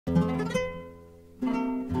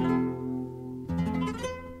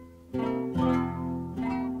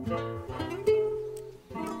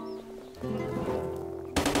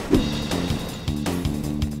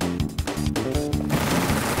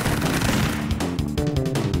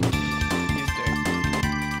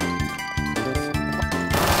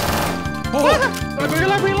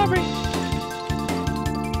Library.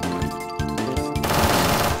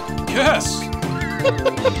 Yes!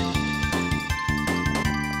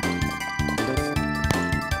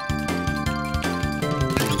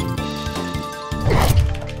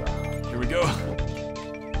 Here we go.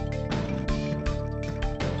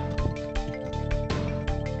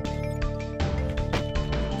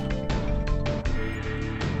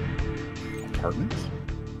 Apartments?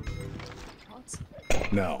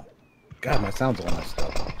 No. God, my sound's all messed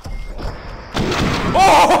up.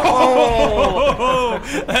 Oh!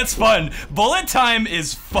 That's fun. Bullet time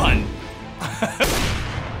is fun.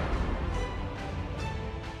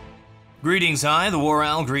 Greetings,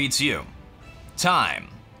 TheWarOwl greets you. Time,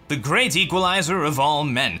 the great equalizer of all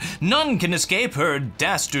men. None can escape her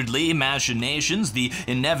dastardly machinations, the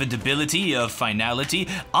inevitability of finality.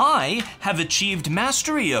 I have achieved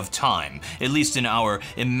mastery of time, at least in our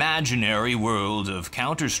imaginary world of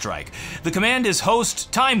Counter-Strike. The command is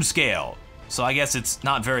host timescale. So I guess it's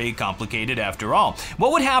not very complicated after all.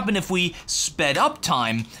 What would happen if we sped up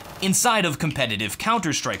time inside of competitive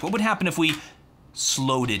Counter-Strike? What would happen if we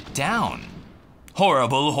slowed it down?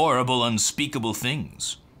 Horrible, horrible, unspeakable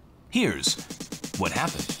things. Here's what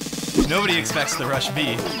happened. Nobody expects the rush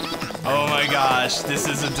B. Oh my gosh, this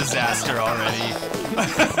is a disaster already.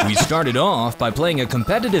 We started off by playing a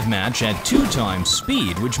competitive match at 2x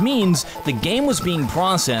speed, which means the game was being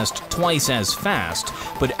processed twice as fast,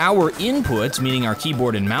 but our inputs, meaning our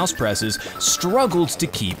keyboard and mouse presses, struggled to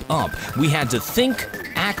keep up. We had to think,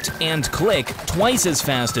 act, and click twice as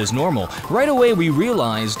fast as normal. Right away we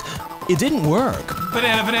realized it didn't work.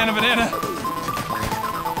 Banana, banana, banana.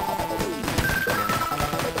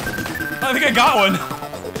 I think I got one.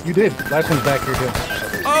 You did. Last one's back here, too.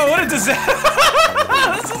 Oh, what a disaster.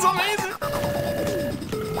 This is amazing.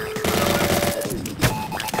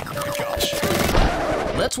 Gosh.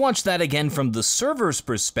 Let's watch that again from the server's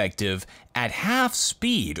perspective at half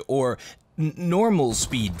speed, or normal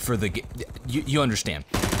speed for the game. You understand.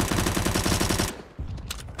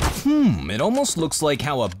 It almost looks like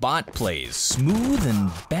how a bot plays, smooth and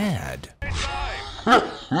bad.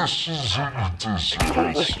 This is a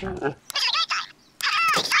disaster.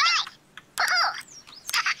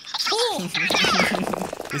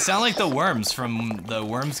 They sound like the worms from the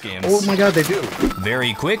Worms games. Oh my god, they do.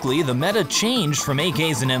 Very quickly, the meta changed from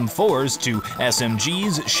AKs and M4s to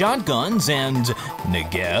SMGs, shotguns, and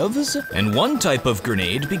Negevs. And one type of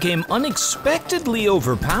grenade became unexpectedly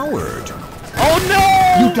overpowered. Oh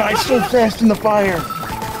no! You died so fast in the fire.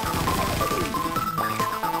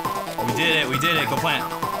 We did it, go plant.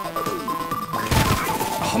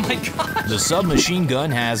 Oh my god. The submachine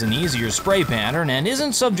gun has an easier spray pattern and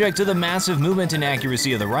isn't subject to the massive movement and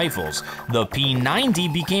accuracy of the rifles. The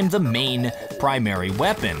P90 became the main primary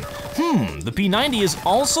weapon. The P90 is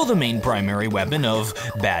also the main primary weapon of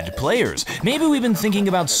bad players. Maybe we've been thinking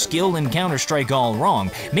about skill in Counter-Strike all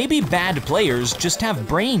wrong. Maybe bad players just have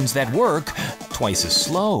brains that work twice as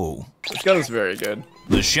slow. This gun is very good.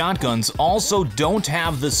 The shotguns also don't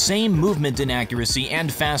have the same movement and accuracy,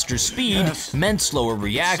 and faster speed meant slower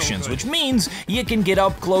reactions, which means you can get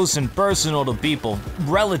up close and personal to people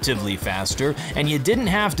relatively faster, and you didn't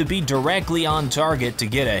have to be directly on target to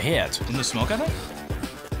get a hit. In the smoke, I think?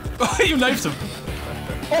 Oh, you knifed him.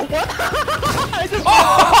 Oh, what?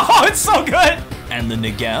 Oh, it's so good! And the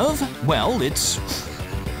Negev? Well, it's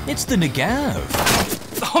the Negev.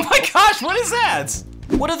 Oh my gosh, what is that?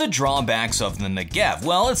 What are the drawbacks of the Negev?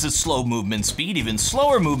 Well, it's a slow movement speed, even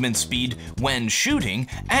slower movement speed when shooting,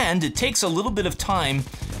 and it takes a little bit of time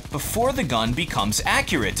before the gun becomes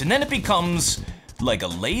accurate, and then it becomes like a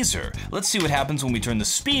laser. Let's see what happens when we turn the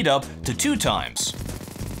speed up to 2x.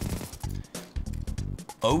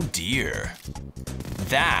 Oh dear.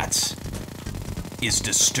 That is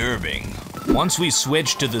disturbing. Once we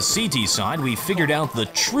switched to the CT side, we figured out the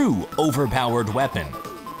true overpowered weapon: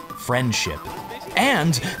 friendship.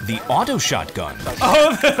 And the auto shotgun.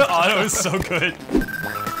 Oh, the auto is so good.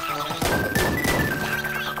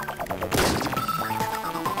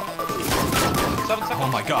 Oh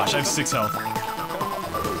my gosh, I have 6 health.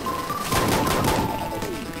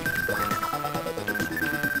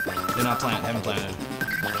 They're not planted, haven't planted.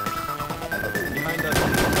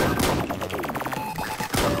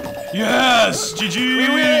 Yes! GG! We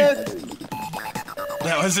win!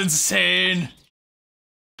 That was insane.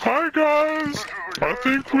 Hi guys! I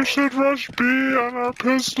think we should rush B on our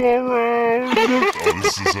pistol round. Oh,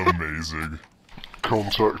 this is amazing.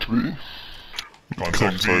 Contact me.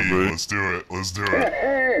 Contact me. Let's do it. Let's do it.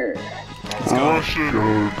 Russian.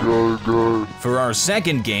 Go. For our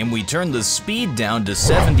second game, we turned the speed down to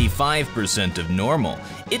 75% of normal.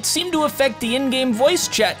 It seemed to affect the in-game voice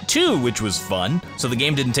chat too, which was fun. So the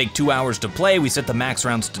game didn't take 2 hours to play, we set the max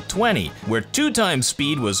rounds to 20, where 2 times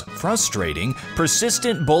speed was frustrating,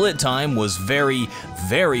 persistent bullet time was very,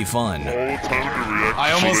 very fun.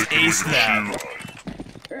 I almost aced that.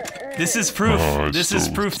 This is proof. This is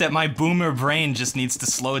proof that my boomer brain just needs to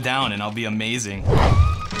slow down and I'll be amazing.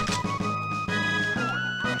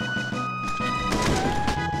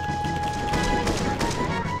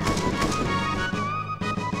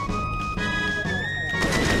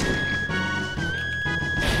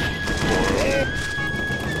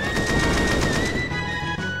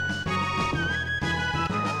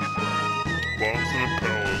 Bombs in a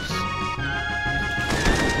palace.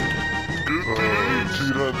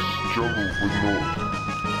 T-Rex jungle with Lord.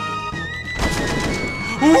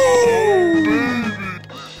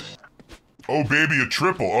 Oh baby, a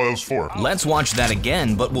triple. Oh, that was 4. Let's watch that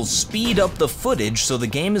again, but we'll speed up the footage so the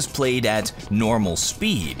game is played at normal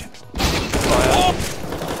speed.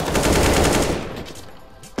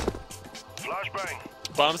 Flashbang.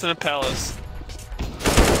 Bombs in a palace.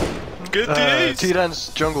 Good days. T-Rex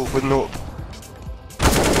jungle with no.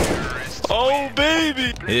 Oh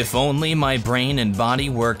baby. If only my brain and body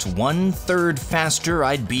worked 1/3 faster,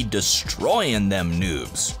 I'd be destroying them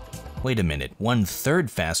noobs. Wait a minute, 1/3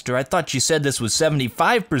 faster? I thought you said this was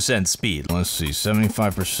 75% speed. Let's see,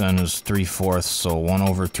 75% is 3/4, so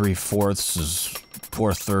 1/3/4 is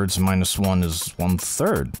 4/3 minus 1 is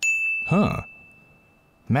 1/3. Huh.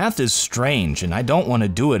 Math is strange, and I don't want to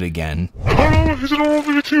do it again. I don't know, he's in a World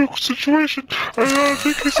War II situation. I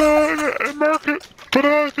think he's in a market, but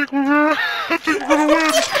I think we're gonna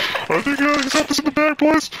win. I think he's got this in the bag,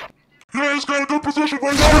 boys. Yeah, he's got a good position,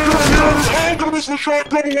 boys. I'm gonna miss the shot,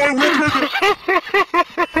 double wide, we'll make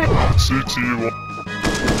it. See to you.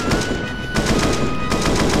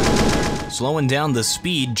 Slowing down the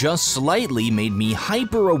speed just slightly made me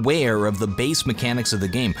hyper aware of the base mechanics of the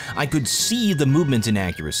game. I could see the movement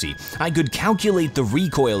inaccuracy. I could calculate the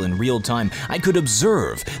recoil in real time. I could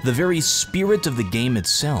observe the very spirit of the game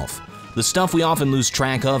itself. The stuff we often lose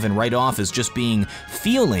track of and write off as just being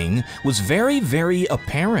feeling was very, very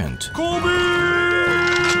apparent.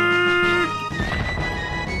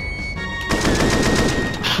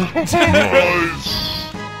 Nice.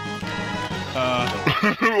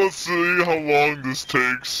 Let's see how long this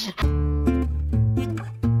takes.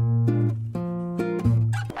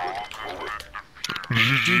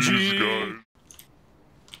 GG.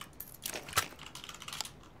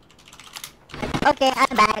 Okay,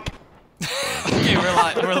 I'm back. Okay, we're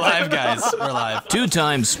live, guys. We're live. 2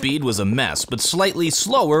 times speed was a mess, but slightly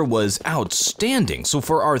slower was outstanding. So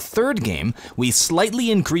for our third game, we slightly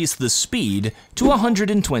increased the speed to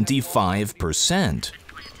 125%.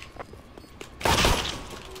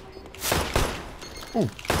 Ooh.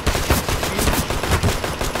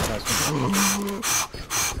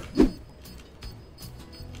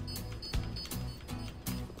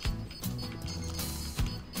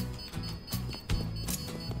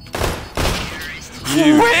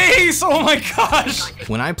 Waste! Oh my gosh!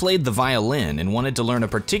 When I played the violin and wanted to learn a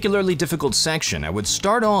particularly difficult section, I would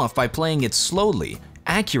start off by playing it slowly,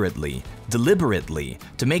 accurately, deliberately,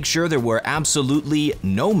 to make sure there were absolutely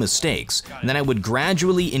no mistakes. And then I would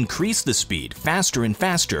gradually increase the speed, faster and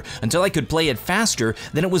faster, until I could play it faster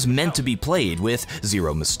than it was meant to be played, with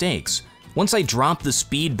 0 mistakes. Once I dropped the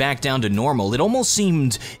speed back down to normal, it almost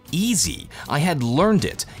seemed easy. I had learned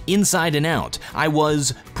it, inside and out. I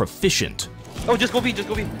was proficient. Oh, just go B, just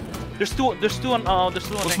go B. There's two on,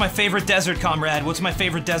 What's my favorite desert, comrade? What's my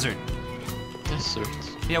favorite desert? Desert.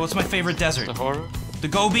 Yeah, what's my favorite desert? Sahara? The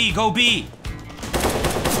go B, go B!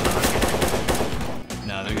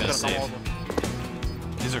 No, they're gonna save.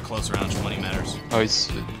 These are close rounds, 20 matters. Oh,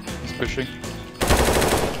 he's pushing.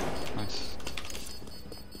 Nice.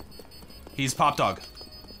 He's pop dog.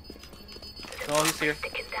 Oh, he's here.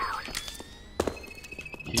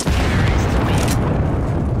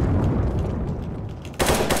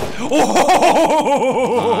 Oh!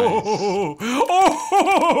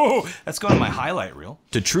 Oh! That's going to my highlight reel.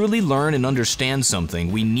 To truly learn and understand something,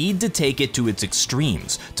 we need to take it to its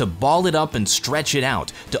extremes, to ball it up and stretch it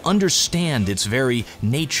out, to understand its very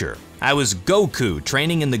nature. I was Goku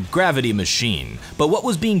training in the gravity machine, but what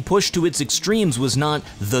was being pushed to its extremes was not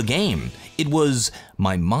the game, it was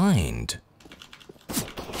my mind.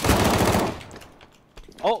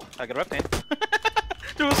 Oh, I got a rep name.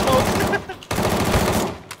 There was smoke.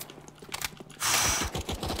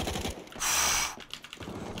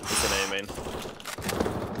 It's an A main.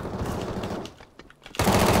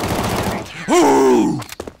 Ooh!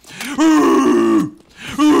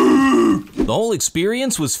 The whole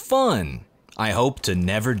experience was fun. I hope to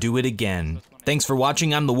never do it again. Thanks for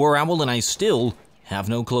watching. I'm TheWarOwl, and I still have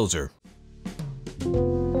no closer.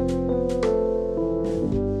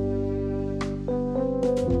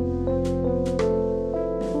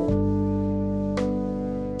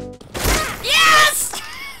 Yes!